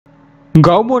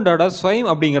கவர்மெண்டோட ஸ்வயம்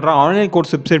அப்படிங்கிற online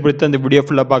course website பத்தி இந்த வீடியோ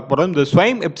ஃபுல்லா பார்க்க போறோம். இந்த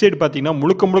ஸ்வயம் வெப்சைட் பார்த்தீங்கன்னா,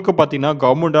 முழுக்க முழுக்க பார்த்தீங்கன்னா,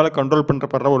 கவர்மெண்டால கண்ட்ரோல்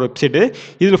பண்றப்படுற ஒரு வெப்சைட்.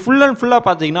 இதுல ஃபுல் அண்ட் ஃபுல்லா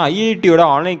பார்த்தீங்கன்னா, ஐஐடியோட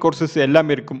ஆன்லைன் கோர்சஸ்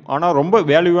எல்லாமே இருக்கும். ஆனா ரொம்ப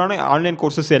வேல்யூவான ஆன்லைன்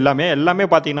கோர்சஸ் எல்லாமே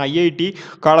பார்த்தீங்கன்னா, ஐஐடி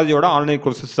காலேஜோட ஆன்லைன்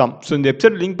கோர்சஸ் தான். ஸோ இந்த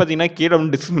வெப்சைட் லிங்க் பார்த்தீங்கன்னா, கீழ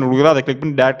வந்து டிஸ்கிரிப்ஷன் குடுக்குறேன். அதை கிளிக்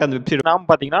பண்ணி டைரக்ட்டா அந்த வெப்சைட் நாம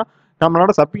பார்த்தீங்கன்னா,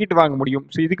 நம்மளோட சர்டிஃபிகேட் வாங்க முடியும்.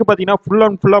 ஸோ இதுக்கு பார்த்தீங்கன்னா, ஃபுல்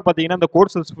அண்ட் ஃபுல்லா பார்த்தீங்கன்னா, இந்த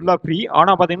கோர்சஸ் ஃபுல்லா ஃப்ரீ.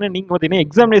 ஆனா பார்த்தீங்கன்னா, நீங்க பார்த்தீங்கன்னா,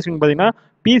 எக்ஸாமினேஷன் பார்த்தீங்கன்னா,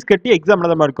 ஃபீஸ் கட்டி எக்ஸாம்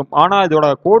எழுத மாதிரி இருக்கும். ஆனா இதோட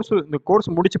இந்த கோர்ஸ்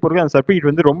முடிச்ச பிறகு அந்த சர்டிஃபிகேட்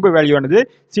வந்து ரொம்ப வேல்யூவானது.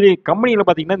 சில கம்பெனில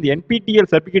பார்த்தீங்கன்னா, இந்த என்பிடிஎல்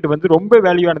சர்டிஃபிகேட் வந்து ரொம்ப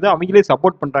வேல்யூவானது. அவங்களே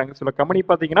சப்போர்ட் பண்றாங்க. சில கம்பெனி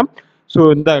பார்த்தீங்கன்னா, ஸோ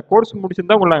இந்த கோர்ஸ்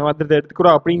முடிச்சிருந்தா உங்களை வந்து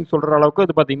எடுத்துக்கிறோம் அப்படின்னு சொல்ற அளவுக்கு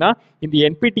அது பார்த்தீங்கன்னா, இந்த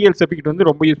என்பிடிஎல் சர்டிஃபிகேட் வந்து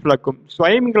ரொம்ப யூஸ்ஃபுல்லா இருக்கும்.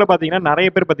 ஸ்வயம்ல பார்த்தீங்கன்னா, நிறைய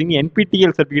பேர் பார்த்தீங்கன்னா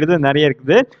என்பிடிஎல் சர்டிஃபிகேட் தான் நிறைய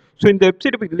இருக்குது. ஸோ இந்த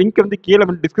வெப்சைட் லிங்க் வந்து கீழே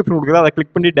வந்து டிஸ்கிரிப்ஷன் கொடுக்குறது. அதை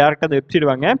கிளிக் பண்ணி டேரக்டாக அந்த வெப்சைட்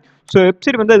வாங்க. ஸோ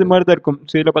வெப்சைட் வந்து அது மாதிரி தான் இருக்கும்.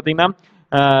 ஸோ இதில் பார்த்தீங்கன்னா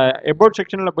எபோட்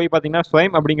செக்ஷனில் போய் பார்த்தீங்கன்னா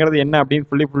ஸ்வயம் அப்படிங்கிறது என்ன அப்படின்னு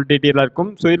ஃபுல் டீட்டெயிலாக இருக்கும்.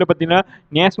 ஸோ இதில் பார்த்தீங்கன்னா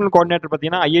நேஷனல் கோஆர்டினேட்டர்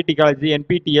பார்த்தீங்கன்னா ஐஐடி காலேஜ்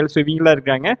என்பிடிஎல் ஸோ இவங்களாம்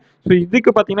இருக்காங்க. ஸோ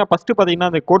இதுக்கு பார்த்தீங்கன்னா ஃபஸ்ட்டு பார்த்தீங்கன்னா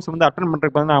அந்த கோர்ஸ் வந்து அட்டன்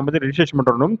பண்ணுறதுக்கு வந்து நான் வந்து ரெஜிஸ்ட்ரேஷன்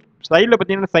பண்ணணும். சைடில்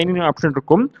பார்த்தீங்கன்னா சைன் இன் ஆப்ஷன்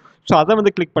இருக்கும். ஸோ அதை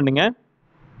வந்து கிளிக் பண்ணுங்க.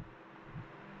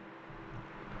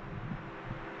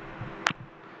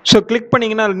 ஸோ கிளிக்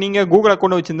பண்ணீங்கன்னா நீங்கள் கூகுள்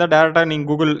அக்கௌண்ட் வச்சிருந்தா டேரெக்டாக நீங்கள்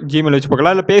கூகுள் ஜிமெயில் வச்சு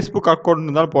பார்க்கலாம். இல்லை ஃபேஸ்புக் அக்கௌண்ட்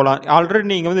இருந்தாலும் போகலாம். ஆல்ரெடி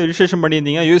நீங்கள் வந்து ரெஜிஸ்ட்ரேஷன்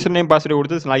பண்ணியிருந்தீங்க, யூசர் நேம் பாஸ்வேர்டு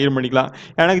கொடுத்து லாகின் பண்ணிக்கலாம்.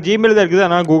 எனக்கு ஜிமெயில் தான் இருக்குது,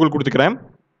 அதனால் கூகுள் கொடுத்துக்கிறேன்.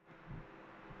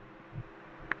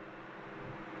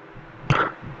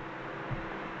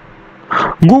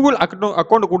 கூகுள்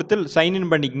அக்கௌண்ட் கொடுத்து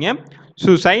சைன்இன் பண்ணிக்கங்க.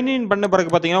 ஸோ சைன்இன் பண்ண பிறகு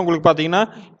பார்த்தீங்கன்னா உங்களுக்கு பார்த்தீங்கன்னா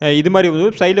இது மாதிரி வந்து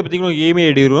சைடில் பார்த்தீங்கன்னா இமெயில்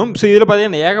ஐடி வரும். ஸோ இதில்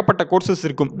பார்த்தீங்கன்னா ஏகப்பட்ட கோர்சஸ்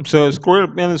இருக்கும். ஸோ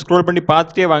ஸ்க்ரோல் பண்ணி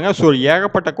பார்த்துட்டே வாங்க. ஸோ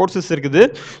ஏகப்பட்ட கோர்சஸ் இருக்குது.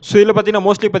 ஸோ இதில் பார்த்தீங்கன்னா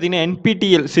மோஸ்ட்லி பார்த்தீங்கன்னா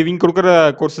என்பிடிஎல் இவங்க கொடுக்குற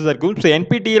கோர்சஸ் இருக்கும். ஸோ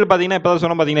என்பிடிஎல் பார்த்தீங்கன்னா இப்போ தான்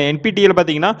சொன்ன பார்த்தீங்கன்னா என்பிடிஎல்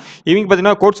பார்த்தீங்கன்னா இவங்க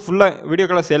பார்த்தீங்கன்னா கோர்ஸ் ஃபுல்லாக வீடியோ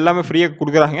கிளாஸ் எல்லாமே ஃப்ரீயாக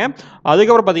கொடுக்குறாங்க.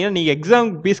 அதுக்கப்புறம் பார்த்தீங்கன்னா நீங்கள்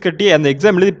எக்ஸாம் ஃபீஸ் கட்டி அந்த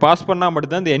எக்ஸாம் எழுதி பாஸ் பண்ணால்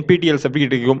மட்டும்தான் இந்த என்பிடிஎல்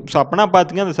சர்டிஃபிகேட் இருக்கும். ஸோ அப்போனா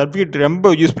பார்த்துங்க அந்த சர்டிஃபிகேட்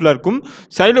ரொம்ப யூஸ்ஃபுல்லாக இருக்கும்.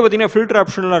 சைடில் பார்த்தீங்கன்னா ஃபில்டர்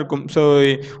ஆப்ஷன்லாம் இருக்கும். ஸோ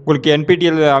உங்களுக்கு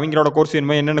என்பிடிஎல் அவங்களோட கோர்ஸ்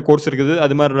வேணுமா, என்னென்ன கோர்ஸ் இருக்குது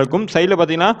அது மாதிரி இருக்கும். சைடில்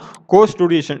பார்த்தீங்கன்னா கோர்ஸ்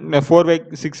டியூரேஷன் 4 வீக்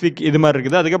 6 வீக் இது மாதிரி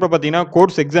இருக்குது. அதுக்கப்புறம் பார்த்தீங்கன்னா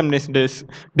கோர்ஸ் எக்ஸாமினேஷன்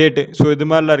டேட்டு ஸோ இது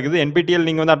மாதிரிலாம் இருக்குது. என்பிடிஎல்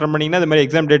நீங்கள் வந்து அட்டன் பண்ணிங்கன்னா இது மாதிரி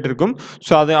எக்ஸாம் டேட் இருக்கும்.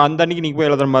 ஸோ அது அந்த அன்னைக்கு நீங்கள் போய்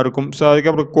எழுதுற மாதிரி இருக்கும். ஸோ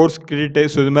அதுக்கப்புறம் கோர்ஸ் கிரெடிட்டு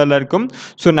ஸோ இது மாதிரிலாம் இருக்கும்.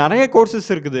 ஸோ நிறைய கோர்சஸ்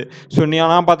இருக்குது. ஸோ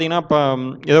நான் பார்த்தீங்கன்னா இப்போ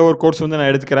ஏதோ ஒரு கோர்ஸ் வந்து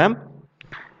நான் எடுத்துக்கிறேன்.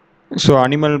 ஸோ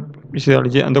அனிமல்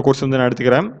ஃபிசியாலஜி அந்த கோர்ஸ் வந்து நான்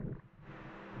எடுத்துக்கிறேன்.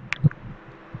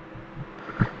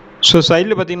 ஸோ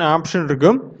சைடில் பார்த்தீங்கன்னா ஆப்ஷன்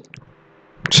இருக்கும்.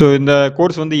 ஸோ இந்த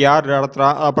கோர்ஸ் வந்து யார் நடத்துகிறா,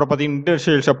 அப்புறம் பார்த்தீங்கன்னா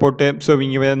இன்டர்நேஷனல் சப்போர்ட்டு. ஸோ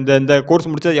இங்கே இந்த கோர்ஸ்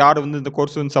முடிச்சா யார் வந்து இந்த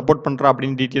கோர்ஸ் வந்து சப்போர்ட் பண்ணுறா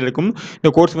அப்படின்னு டீட்டெயில் இருக்கும்.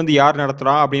 இந்த கோர்ஸ் வந்து யார்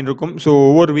நடத்துகிறா அப்படின்னு இருக்கும். ஸோ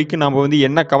ஒவ்வொரு வீக்கும் நம்ம வந்து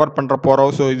என்ன கவர் பண்ணுற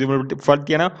போகிறோம். ஸோ இது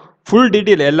பார்த்தீங்கன்னா ஃபுல்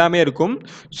டீட்டெயில் எல்லாமே இருக்கும்.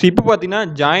 ஸோ இப்போ பார்த்தீங்கன்னா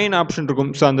ஜாயின் ஆப்ஷன்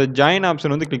இருக்கும். ஸோ அந்த ஜாயின்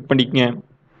ஆப்ஷன் வந்து கிளிக் பண்ணிக்கங்க.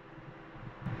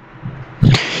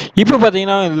 இப்போ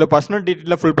பார்த்தீங்கன்னா இதில் பர்சனல்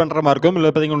டீட்டெயிலாக ஃபில் பண்ணுற மாதிரி இருக்கும். இல்லை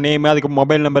பார்த்தீங்கன்னா நேம், அதுக்கு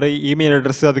மொபைல் நம்பரு, இமெயில்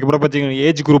அட்ரஸ், அதுக்கப்புறம் பார்த்தீங்கன்னா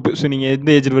ஏஜ் குரூப். ஸோ நீங்கள் எந்த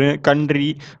ஏஜில் வரும், கண்ட்ரி,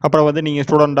 அப்புறம் வந்து நீங்கள்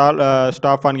ஸ்டூடெண்டா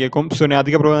ஸ்டாஃபான்னு கேட்கும். ஸோ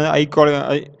அதுக்கப்புறம்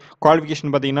வந்து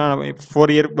குவாலிஃபிகேஷன் பார்த்தீங்கன்னா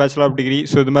 4 year bachelor of degree.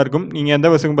 So இது மாதிரி இருக்கும். நீங்கள் எந்த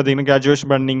வருஷம் பார்த்தீங்கன்னா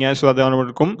கிராஜுவேஷன் பண்ணீங்க. ஸோ அது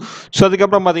இருக்கும். ஸோ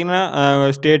அதுக்கப்புறம் பார்த்தீங்கன்னா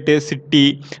ஸ்டேட்டு, சிட்டி,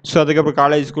 ஸோ அதுக்கப்புறம்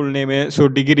college school name,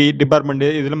 so degree,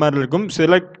 department இதில் மாதிரி இருக்கும். ஸோ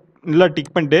இதெல்லாம்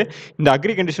டிக் பண்ணிட்டு இந்த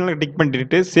அக்ரி கண்டிஷனில் டிக்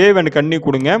பண்ணிட்டு சேவ் அண்ட் கன்டினியூ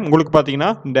கொடுங்க. உங்களுக்கு பார்த்தீங்கன்னா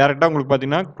டேரெக்டாக உங்களுக்கு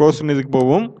பார்த்தீங்கன்னா க்ளோஸ் இதுக்கு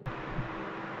போகும்.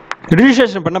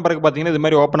 ரிஜிஸ்ட்ரேஷன் பண்ண பிறகு பார்த்தீங்கன்னா இது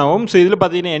மாதிரி ஓப்பன் ஆகும். ஸோ இதில்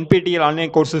பார்த்தீங்கன்னா என்பிடிஎல்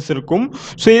ஆன்லைன் கோர்சஸ் இருக்கும்.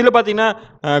 ஸோ இதில் பார்த்தீங்கன்னா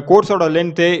கோர்ஸோட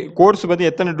லென்த்து, கோர்ஸ் வந்து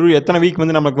எத்தனை வீக்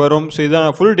வந்து நமக்கு வரும். ஸோ இதான்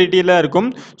ஃபுல் டீட்டெயிலாக இருக்கும்.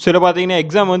 ஸோ இதில் பார்த்தீங்கன்னா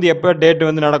எக்ஸாம் வந்து எப்போ டேட்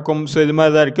வந்து நடக்கும். ஸோ இது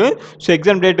மாதிரி தான் இருக்குது. ஸோ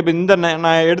எக்ஸாம் டேட் இப்போ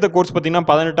நான் எடுத்த கோர்ஸ் பார்த்தீங்கன்னா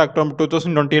 18 அக்டோபர்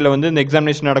 2020 வந்து இந்த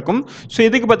எக்ஸாமினேஷன் நடக்கும். ஸோ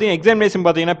இதுக்கு பார்த்தீங்கன்னா எக்ஸாமினேஷன்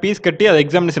பார்த்தீங்கன்னா ஃபீஸ் கட்டி அது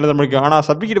எக்ஸாமினேஷன் எழுத முடியும். ஆனால்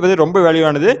சர்டிஃபிகேட் வந்து ரொம்ப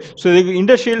வேல்யூவானது. ஸோ இதுக்கு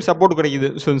இண்டஸ்ட்ரியல் சப்போர்ட்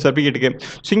கிடைக்குது. ஸோ இந்த சர்டிஃபிகேட்டுக்கு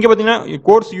ஸோ இங்கே பார்த்தீங்கன்னா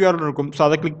கோர்ஸ் யூஆர்எல் இருக்கும். ஸோ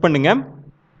அதை கிளிக் பண்ணுங்கள்.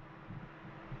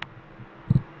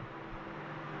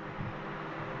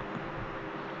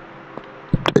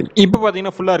 இப்போ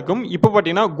பார்த்தீங்கன்னா ஃபுல்லாக இருக்கும். இப்போ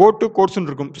பார்த்தீங்கன்னா கோ டு கோர்ஸ்னு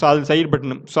இருக்கும். ஸோ அது சைடு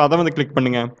பட்டன். ஸோ அதை வந்து கிளிக்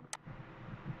பண்ணுங்க.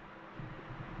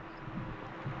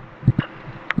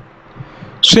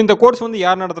 ஸோ இந்த கோர்ஸ் வந்து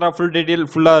யார் நடத்துகிறா ஃபுல் டீட்டெயில்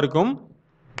ஃபுல்லாக இருக்கும்.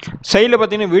 சைடில்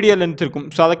பார்த்தீங்கன்னா வீடியோ லென்த் இருக்கும்.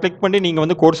 ஸோ அதை கிளிக் பண்ணி நீங்கள்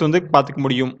வந்து கோர்ஸ் வந்து பார்த்துக்க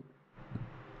முடியும்.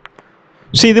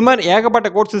 ஸோ இது மாதிரி ஏகப்பட்ட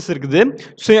கோர்சஸ் இருக்குது.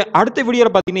 ஸோ அடுத்த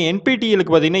வீடியோவில் பார்த்தீங்கன்னா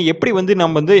என்பிடிஎலுக்கு பார்த்தீங்கன்னா எப்படி வந்து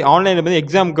நம்ம வந்து ஆன்லைனில் வந்து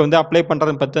எக்ஸாமுக்கு வந்து அப்ளை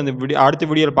பண்ணுறதை பற்றி அந்த அடுத்த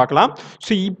வீடியோவில் பார்க்கலாம்.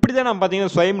 ஸோ இப்படி தான் நம்ம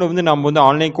பார்த்தீங்கன்னா ஸ்வயமில் வந்து நம்ம வந்து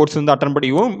ஆன்லைன் கோர்ஸ் வந்து அட்டன்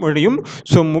பண்ண முடியும்.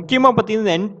 ஸோ முக்கியமாக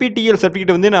பார்த்தீங்கன்னா என்பிடிஎல்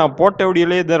சர்டிஃபிகேட் வந்து நான் போட்ட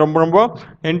வீடியோலே இது ரொம்ப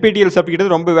என்பிடிஎல்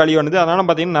சர்டிஃபிகேட் ரொம்ப வேல்யூவானது. அதனால்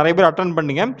பார்த்தீங்கன்னா நிறைய பேர் அட்டன்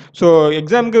பண்ணுங்க. ஸோ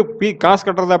எக்ஸாமுக்கு காசு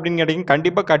கட்டுறது அப்படின்னு கேட்டிங்கன்னா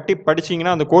கண்டிப்பாக கட்டி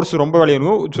படிச்சிங்கன்னா அந்த கோர்ஸ் ரொம்ப வேல்யூ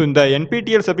இருக்கும். ஸோ இந்த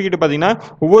என்பிடிஎல் சர்டிஃபிகேட் பார்த்தீங்கன்னா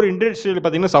ஒவ்வொரு இண்டஸ்ட்ரியில்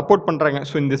பார்த்தீங்கன்னா சப்போர்ட் பண்ணுறாங்க.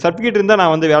 ஸோ இந்த சர்டிஃபிகேட் இருந்தால்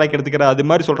நான் வந்து வேலைக்கு எடுத்துக்கிறேன் அது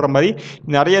மாதிரி சொல்கிற மாதிரி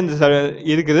நிறைய இந்த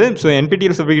இருக்குது. ஸோ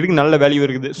என்பிடிஎல் சர்டிஃபிகேட்டுக்கு நல்ல வேல்யூ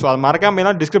இருக்குது. ஸோ அது மறக்காம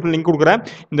எல்லாம் டிஸ்கிரிப்ஷன் லிங்க் கொடுக்குறேன்.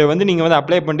 இந்த வந்து நீங்கள் வந்து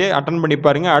அப்ளை பண்ணி அட்டன் பண்ணி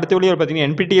பாருங்க. அடுத்த வீடியோ பார்த்தீங்கன்னா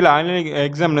என்பிடிஎல் ஆன்லைன்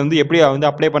எக்ஸாமில் வந்து எப்படி வந்து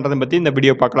அப்ளை பண்ணுறதை பற்றி இந்த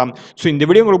வீடியோ பார்க்கலாம். ஸோ இந்த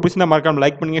வீடியோ உங்களுக்கு பிடிச்சிருந்தா மறக்காம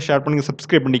லைக் பண்ணுங்கள், ஷேர் பண்ணுங்கள்,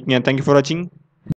 சப்ஸ்கிரைப் பண்ணிக்கங்க. தேங்க்யூ ஃபார் வாட்சிங்.